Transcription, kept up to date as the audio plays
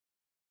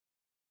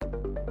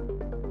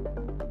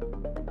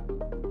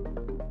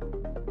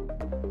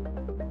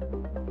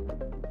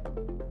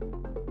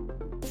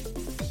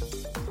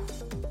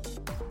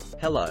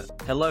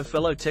Hello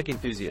fellow tech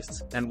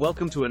enthusiasts, and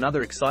welcome to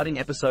another exciting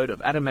episode of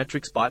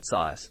Atometrics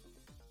ByteSize.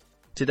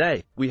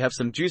 Today, we have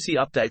some juicy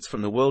updates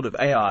from the world of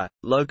AI,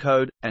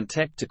 low-code, and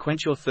tech to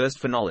quench your thirst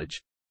for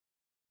knowledge.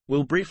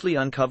 We'll briefly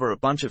uncover a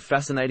bunch of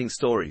fascinating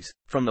stories,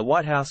 from the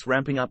White House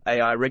ramping up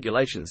AI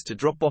regulations to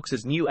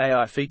Dropbox's new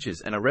AI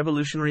features and a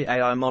revolutionary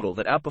AI model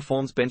that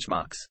outperforms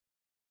benchmarks.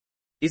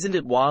 Isn't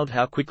it wild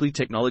how quickly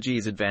technology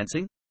is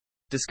advancing?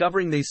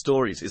 Discovering these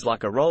stories is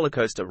like a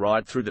rollercoaster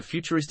ride through the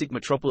futuristic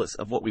metropolis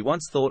of what we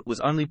once thought was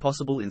only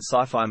possible in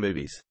sci-fi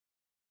movies.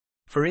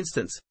 For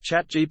instance,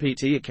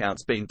 ChatGPT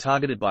accounts being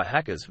targeted by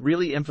hackers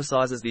really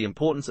emphasizes the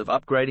importance of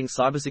upgrading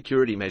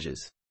cybersecurity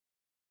measures.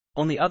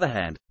 On the other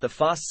hand, the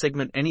fast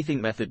segment anything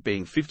method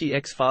being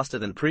 50x faster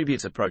than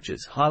previous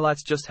approaches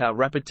highlights just how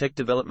rapid tech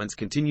developments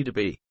continue to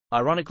be,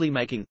 ironically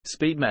making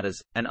speed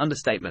matters an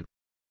understatement.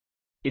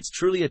 It's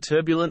truly a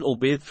turbulent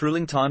albeit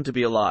thrilling time to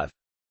be alive.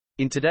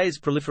 In today's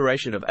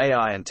proliferation of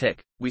AI and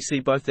tech, we see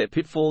both their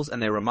pitfalls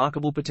and their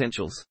remarkable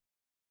potentials.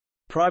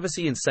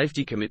 Privacy and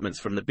safety commitments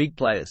from the big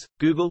players,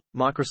 Google,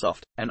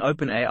 Microsoft, and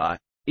OpenAI,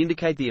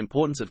 indicate the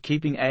importance of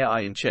keeping AI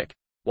in check,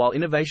 while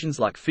innovations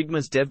like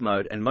Figma's Dev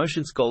Mode and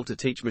Motion's goal to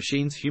teach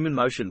machines human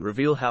motion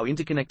reveal how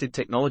interconnected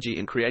technology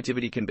and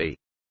creativity can be.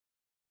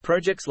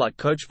 Projects like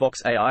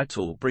CoachVox AI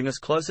tool bring us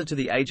closer to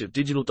the age of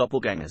digital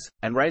doppelgangers,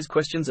 and raise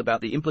questions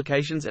about the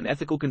implications and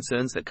ethical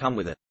concerns that come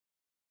with it.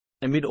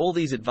 Amid all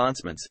these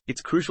advancements,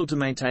 it's crucial to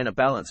maintain a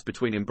balance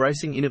between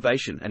embracing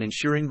innovation and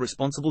ensuring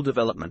responsible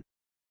development.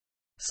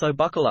 So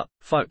buckle up,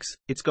 folks,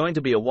 it's going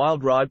to be a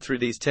wild ride through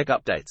these tech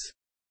updates.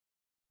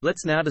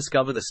 Let's now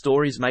discover the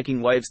stories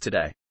making waves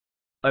today.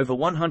 Over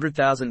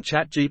 100,000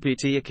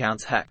 ChatGPT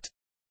accounts hacked.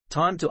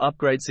 Time to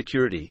upgrade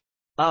security.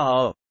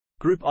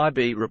 Group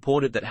IB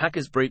reported that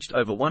hackers breached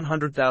over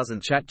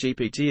 100,000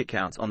 ChatGPT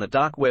accounts on the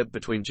dark web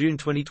between June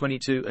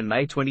 2022 and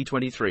May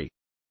 2023.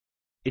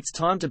 It's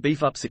time to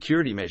beef up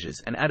security measures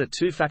and add a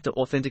two-factor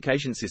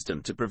authentication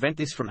system to prevent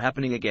this from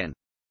happening again.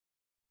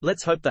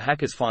 Let's hope the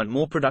hackers find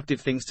more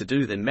productive things to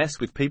do than mess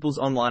with people's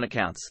online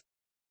accounts.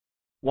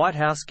 White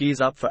House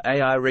gears up for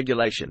AI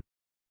regulation.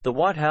 The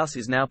White House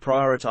is now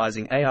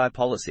prioritizing AI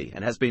policy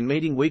and has been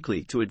meeting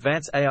weekly to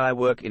advance AI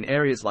work in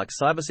areas like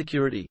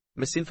cybersecurity,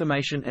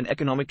 misinformation, and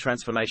economic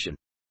transformation.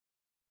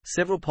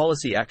 Several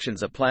policy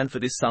actions are planned for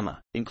this summer,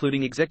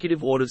 including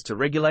executive orders to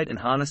regulate and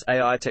harness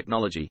AI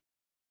technology.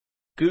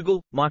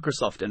 Google,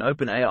 Microsoft, and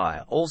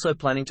OpenAI are also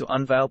planning to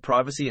unveil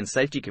privacy and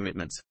safety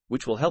commitments,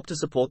 which will help to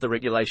support the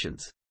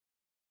regulations.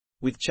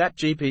 With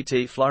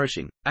ChatGPT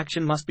flourishing,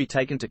 action must be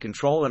taken to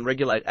control and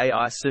regulate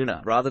AI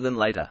sooner rather than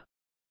later.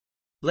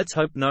 Let's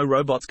hope no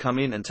robots come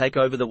in and take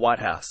over the White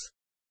House.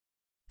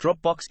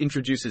 Dropbox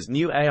introduces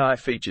new AI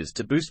features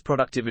to boost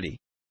productivity.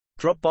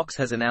 Dropbox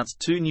has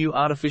announced two new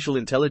artificial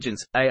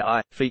intelligence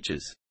AI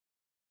features: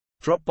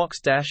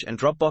 Dropbox Dash and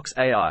Dropbox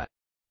AI.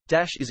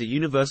 Dash is a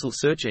universal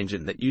search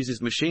engine that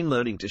uses machine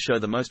learning to show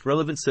the most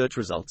relevant search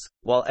results,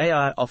 while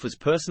AI offers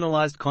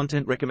personalized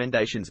content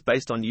recommendations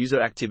based on user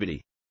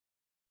activity.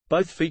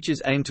 Both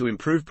features aim to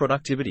improve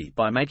productivity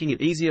by making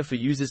it easier for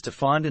users to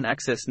find and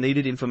access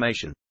needed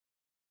information.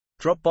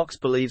 Dropbox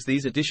believes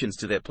these additions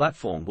to their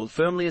platform will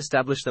firmly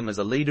establish them as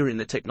a leader in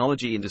the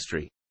technology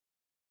industry.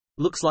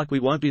 Looks like we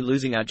won't be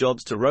losing our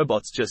jobs to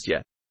robots just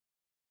yet.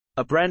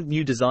 A brand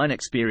new design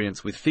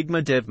experience with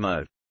Figma Dev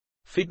Mode.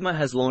 Figma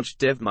has launched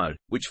Dev Mode,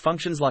 which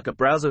functions like a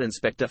browser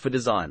inspector for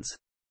designs.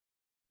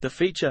 The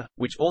feature,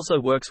 which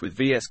also works with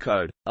VS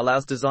Code,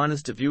 allows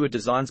designers to view a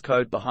design's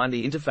code behind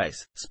the interface,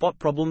 spot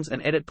problems,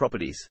 and edit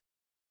properties.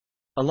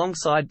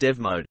 Alongside Dev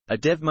Mode, a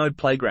Dev Mode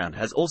playground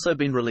has also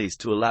been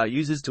released to allow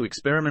users to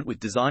experiment with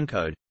design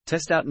code,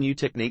 test out new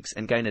techniques,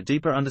 and gain a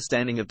deeper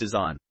understanding of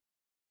design.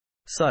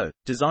 So,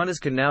 designers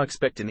can now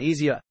expect an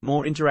easier,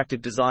 more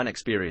interactive design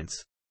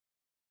experience.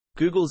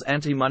 Google's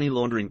anti-money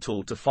laundering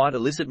tool to fight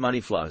illicit money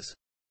flows.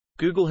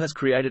 Google has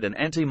created an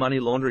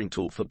anti-money laundering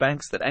tool for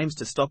banks that aims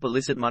to stop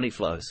illicit money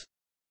flows.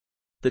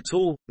 The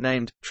tool,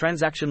 named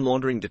Transaction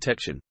Laundering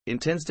Detection,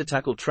 intends to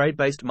tackle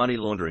trade-based money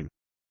laundering.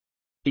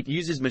 It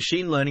uses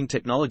machine learning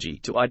technology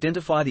to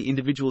identify the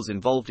individuals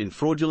involved in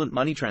fraudulent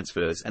money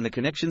transfers and the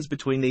connections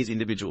between these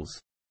individuals.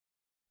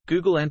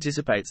 Google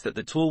anticipates that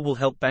the tool will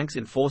help banks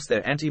enforce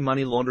their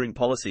anti-money laundering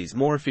policies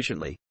more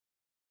efficiently.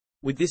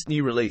 With this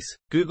new release,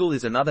 Google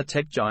is another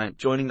tech giant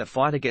joining the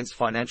fight against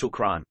financial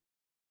crime.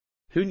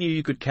 Who knew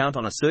you could count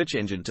on a search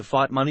engine to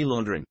fight money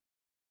laundering?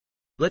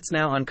 Let's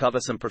now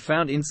uncover some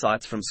profound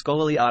insights from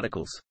scholarly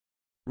articles.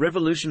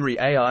 Revolutionary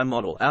AI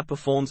model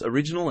outperforms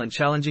original and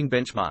challenging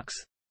benchmarks.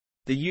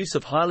 The use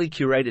of highly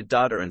curated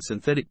data and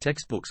synthetic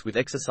textbooks with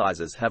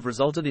exercises have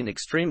resulted in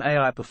extreme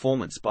AI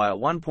performance by a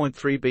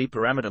 1.3B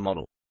parameter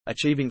model,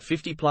 achieving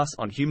 50+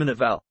 on human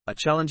eval, a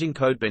challenging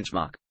code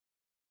benchmark.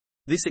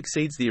 This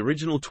exceeds the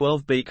original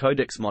 12B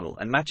codex model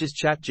and matches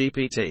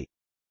ChatGPT.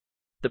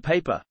 The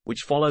paper,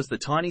 which follows the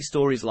Tiny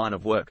Stories line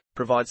of work,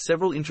 provides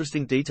several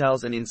interesting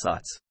details and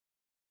insights.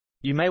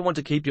 You may want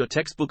to keep your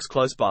textbooks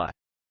close by.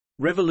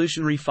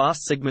 Revolutionary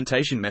fast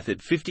segmentation method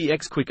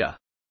 50x quicker.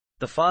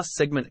 The fast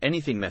segment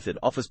anything method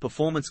offers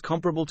performance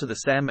comparable to the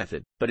SAM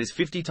method, but is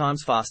 50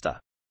 times faster.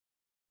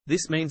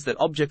 This means that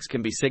objects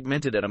can be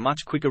segmented at a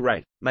much quicker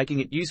rate, making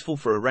it useful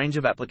for a range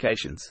of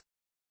applications.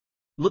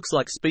 Looks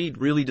like speed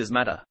really does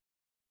matter.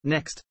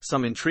 Next,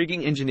 some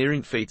intriguing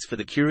engineering feats for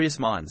the curious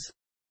minds.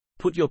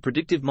 Put your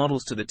predictive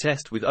models to the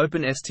test with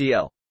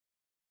OpenSTL.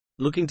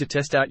 Looking to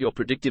test out your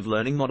predictive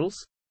learning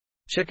models?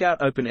 Check out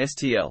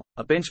OpenSTL,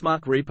 a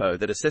benchmark repo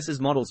that assesses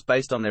models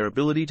based on their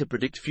ability to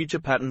predict future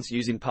patterns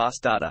using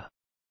past data.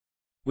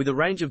 With a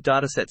range of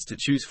datasets to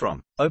choose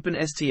from,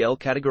 OpenSTL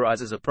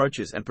categorizes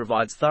approaches and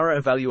provides thorough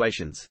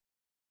evaluations.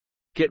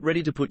 Get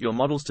ready to put your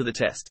models to the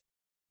test.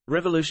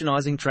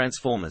 Revolutionizing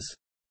transformers.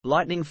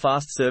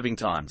 Lightning-fast serving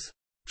times.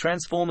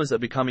 Transformers are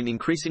becoming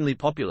increasingly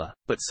popular,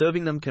 but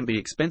serving them can be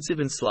expensive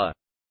and slow.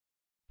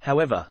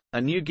 However,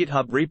 a new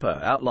GitHub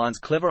repo outlines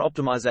clever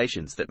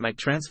optimizations that make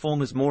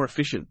transformers more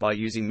efficient by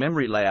using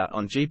memory layout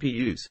on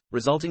GPUs,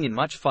 resulting in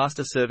much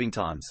faster serving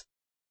times.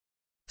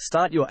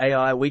 Start your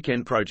AI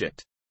weekend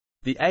project.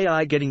 The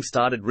AI Getting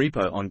Started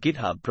repo on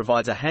GitHub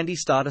provides a handy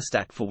starter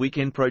stack for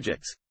weekend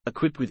projects,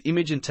 equipped with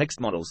image and text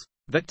models,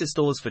 vector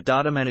stores for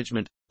data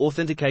management,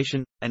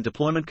 authentication, and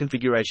deployment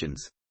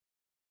configurations.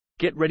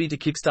 Get ready to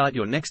kickstart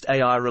your next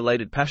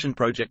AI-related passion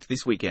project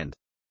this weekend.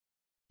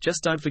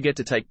 Just don't forget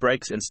to take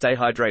breaks and stay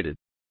hydrated.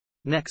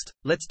 Next,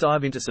 let's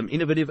dive into some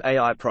innovative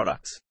AI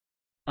products.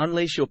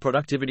 Unleash your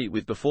productivity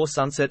with Before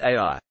Sunset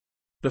AI.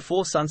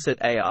 Before Sunset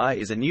AI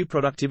is a new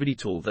productivity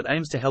tool that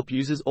aims to help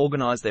users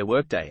organize their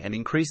workday and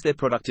increase their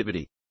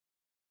productivity.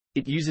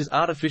 It uses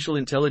artificial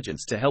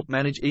intelligence to help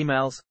manage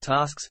emails,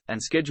 tasks,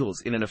 and schedules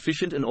in an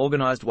efficient and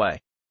organized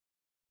way.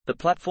 The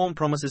platform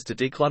promises to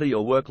declutter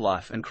your work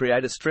life and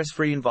create a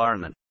stress-free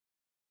environment.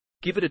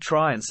 Give it a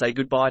try and say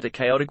goodbye to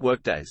chaotic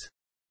workdays.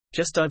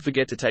 Just don't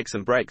forget to take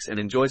some breaks and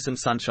enjoy some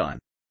sunshine.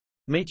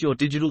 Meet your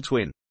digital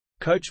twin.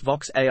 Coach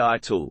Vox AI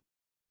Tool.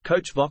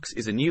 Coach Vox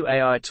is a new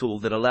AI tool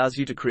that allows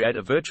you to create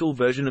a virtual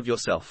version of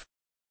yourself.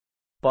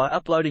 By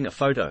uploading a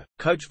photo,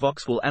 Coach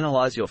Vox will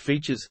analyze your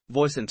features,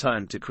 voice and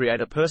tone to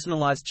create a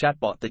personalized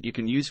chatbot that you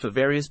can use for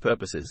various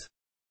purposes.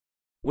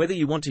 Whether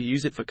you want to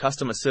use it for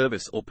customer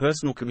service or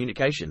personal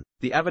communication,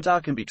 the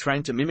avatar can be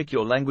trained to mimic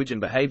your language and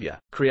behavior,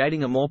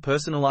 creating a more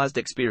personalized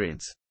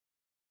experience.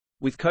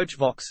 With Coach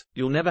Vox,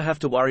 you'll never have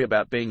to worry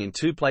about being in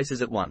two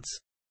places at once.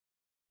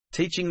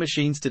 Teaching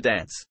machines to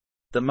dance.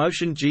 The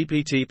Motion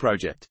GPT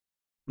project.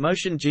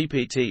 Motion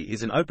GPT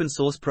is an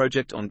open-source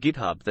project on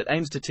GitHub that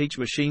aims to teach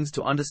machines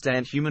to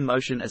understand human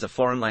motion as a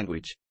foreign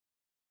language.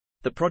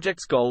 The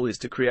project's goal is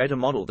to create a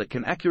model that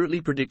can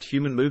accurately predict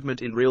human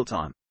movement in real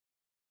time.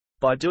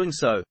 By doing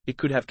so, it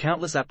could have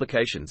countless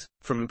applications,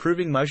 from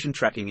improving motion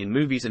tracking in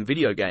movies and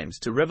video games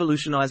to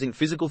revolutionizing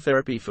physical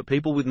therapy for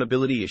people with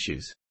mobility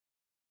issues.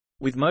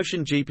 With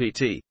Motion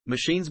GPT,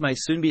 machines may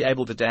soon be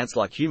able to dance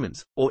like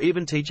humans, or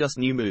even teach us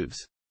new moves.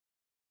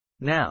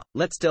 Now,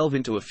 let's delve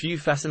into a few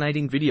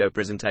fascinating video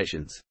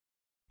presentations.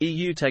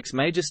 EU takes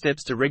major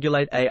steps to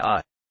regulate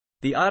AI.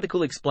 The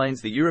article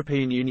explains the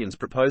European Union's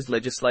proposed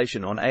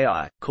legislation on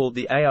AI, called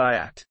the AI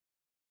Act.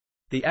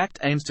 The Act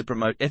aims to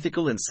promote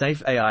ethical and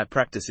safe AI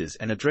practices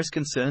and address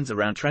concerns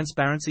around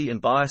transparency and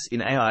bias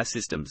in AI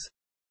systems.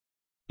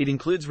 It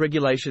includes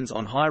regulations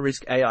on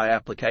high-risk AI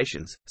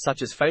applications,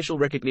 such as facial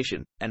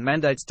recognition, and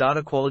mandates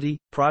data quality,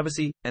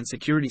 privacy, and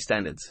security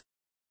standards.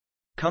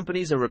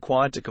 Companies are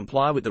required to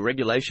comply with the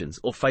regulations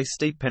or face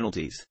steep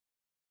penalties.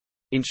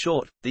 In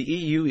short, the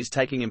EU is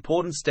taking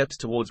important steps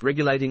towards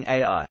regulating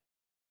AI.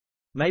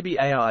 Maybe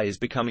AI is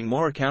becoming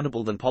more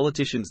accountable than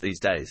politicians these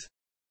days.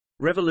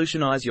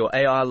 Revolutionize your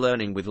AI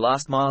learning with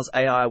LastMile's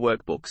AI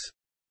workbooks.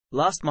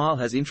 LastMile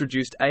has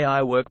introduced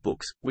AI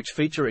workbooks, which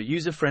feature a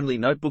user-friendly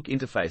notebook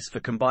interface for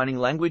combining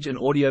language and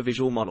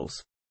audiovisual models.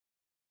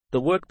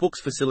 The workbooks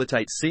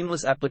facilitate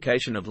seamless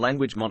application of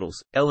language models,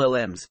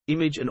 LLMs,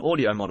 image and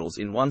audio models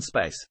in one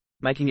space,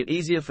 making it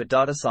easier for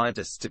data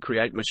scientists to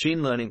create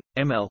machine learning,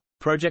 ML,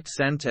 projects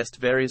and test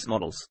various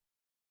models.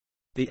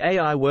 The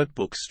AI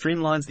workbook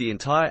streamlines the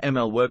entire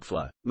ML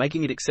workflow,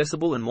 making it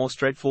accessible and more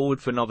straightforward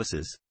for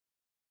novices.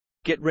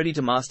 Get ready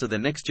to master the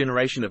next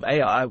generation of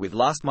AI with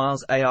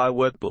LastMile's AI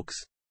workbooks.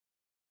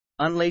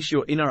 Unleash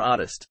your inner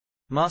artist.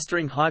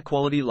 Mastering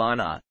high-quality line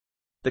art.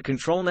 The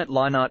ControlNet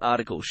line art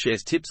article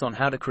shares tips on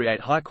how to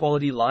create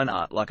high-quality line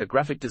art like a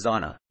graphic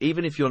designer,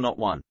 even if you're not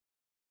one.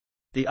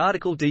 The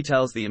article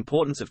details the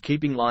importance of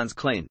keeping lines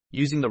clean,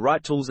 using the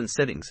right tools and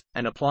settings,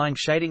 and applying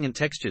shading and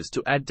textures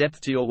to add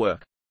depth to your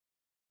work.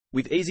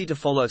 With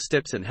easy-to-follow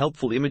steps and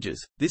helpful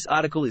images, this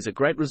article is a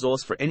great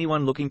resource for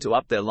anyone looking to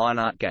up their line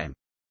art game.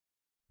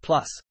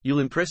 Plus, you'll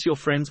impress your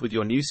friends with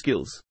your new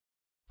skills.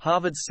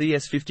 Harvard's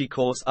CS50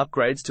 course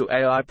upgrades to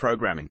AI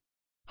programming.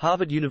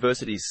 Harvard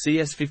University's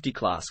CS50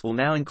 class will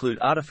now include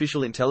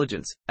artificial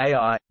intelligence,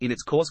 AI, in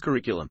its course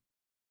curriculum.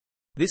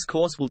 This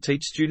course will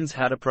teach students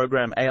how to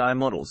program AI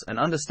models and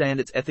understand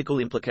its ethical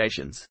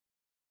implications.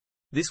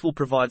 This will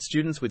provide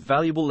students with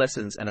valuable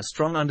lessons and a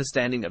strong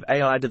understanding of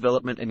AI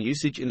development and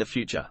usage in the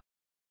future.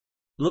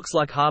 Looks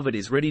like Harvard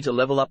is ready to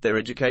level up their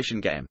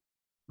education game.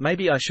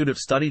 Maybe I should have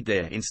studied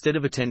there instead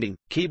of attending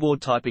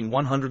keyboard typing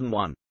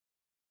 101.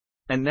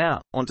 And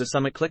now, onto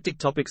some eclectic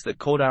topics that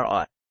caught our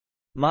eye.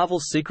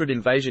 Marvel's Secret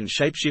Invasion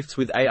shapeshifts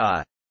with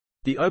AI.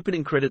 The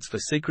opening credits for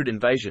Secret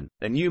Invasion,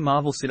 a new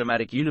Marvel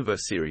Cinematic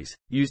Universe series,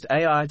 used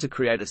AI to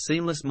create a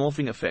seamless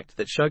morphing effect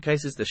that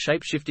showcases the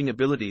shape-shifting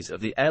abilities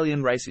of the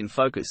alien race in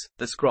focus,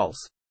 the Skrulls.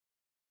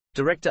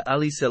 Director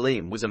Ali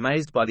Selim was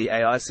amazed by the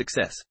AI's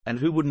success, and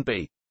who wouldn't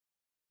be?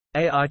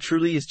 AI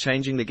truly is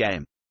changing the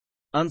game.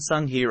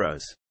 Unsung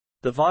heroes.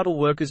 The vital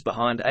workers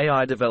behind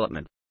AI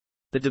development.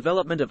 The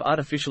development of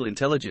artificial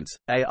intelligence,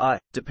 AI,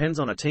 depends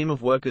on a team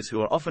of workers who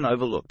are often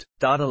overlooked,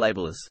 data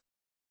labelers.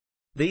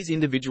 These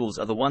individuals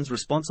are the ones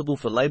responsible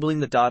for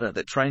labeling the data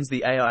that trains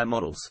the AI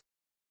models.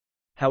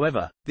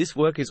 However, this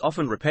work is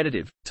often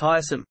repetitive,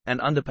 tiresome, and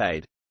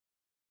underpaid.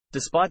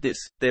 Despite this,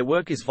 their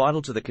work is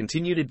vital to the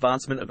continued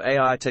advancement of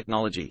AI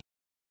technology.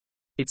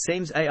 It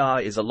seems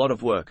AI is a lot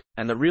of work,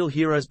 and the real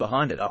heroes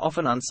behind it are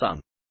often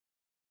unsung.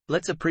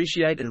 Let's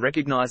appreciate and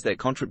recognize their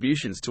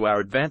contributions to our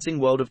advancing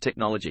world of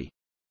technology.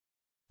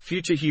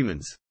 Future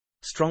humans.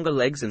 Stronger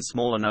legs and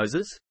smaller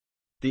noses?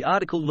 The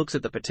article looks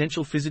at the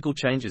potential physical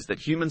changes that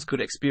humans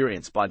could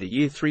experience by the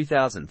year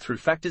 3000 through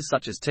factors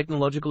such as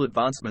technological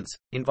advancements,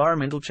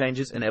 environmental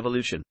changes and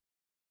evolution.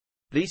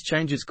 These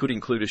changes could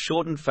include a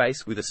shortened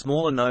face with a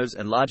smaller nose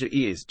and larger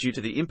ears due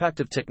to the impact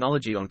of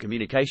technology on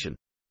communication,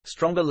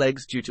 stronger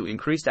legs due to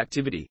increased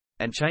activity,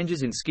 and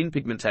changes in skin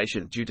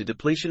pigmentation due to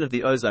depletion of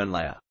the ozone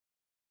layer.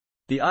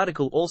 The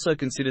article also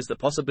considers the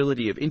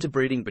possibility of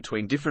interbreeding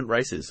between different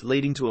races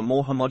leading to a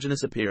more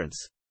homogeneous appearance.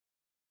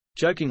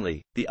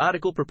 Jokingly, the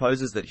article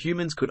proposes that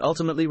humans could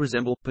ultimately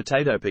resemble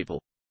potato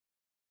people.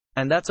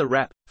 And that's a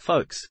wrap,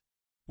 folks.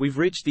 We've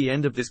reached the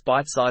end of this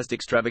bite-sized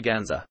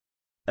extravaganza.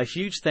 A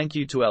huge thank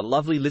you to our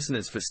lovely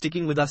listeners for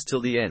sticking with us till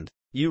the end.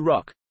 You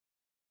rock.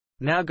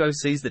 Now go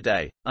seize the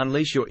day,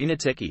 unleash your inner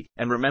techie,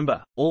 and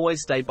remember,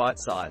 always stay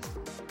bite-sized.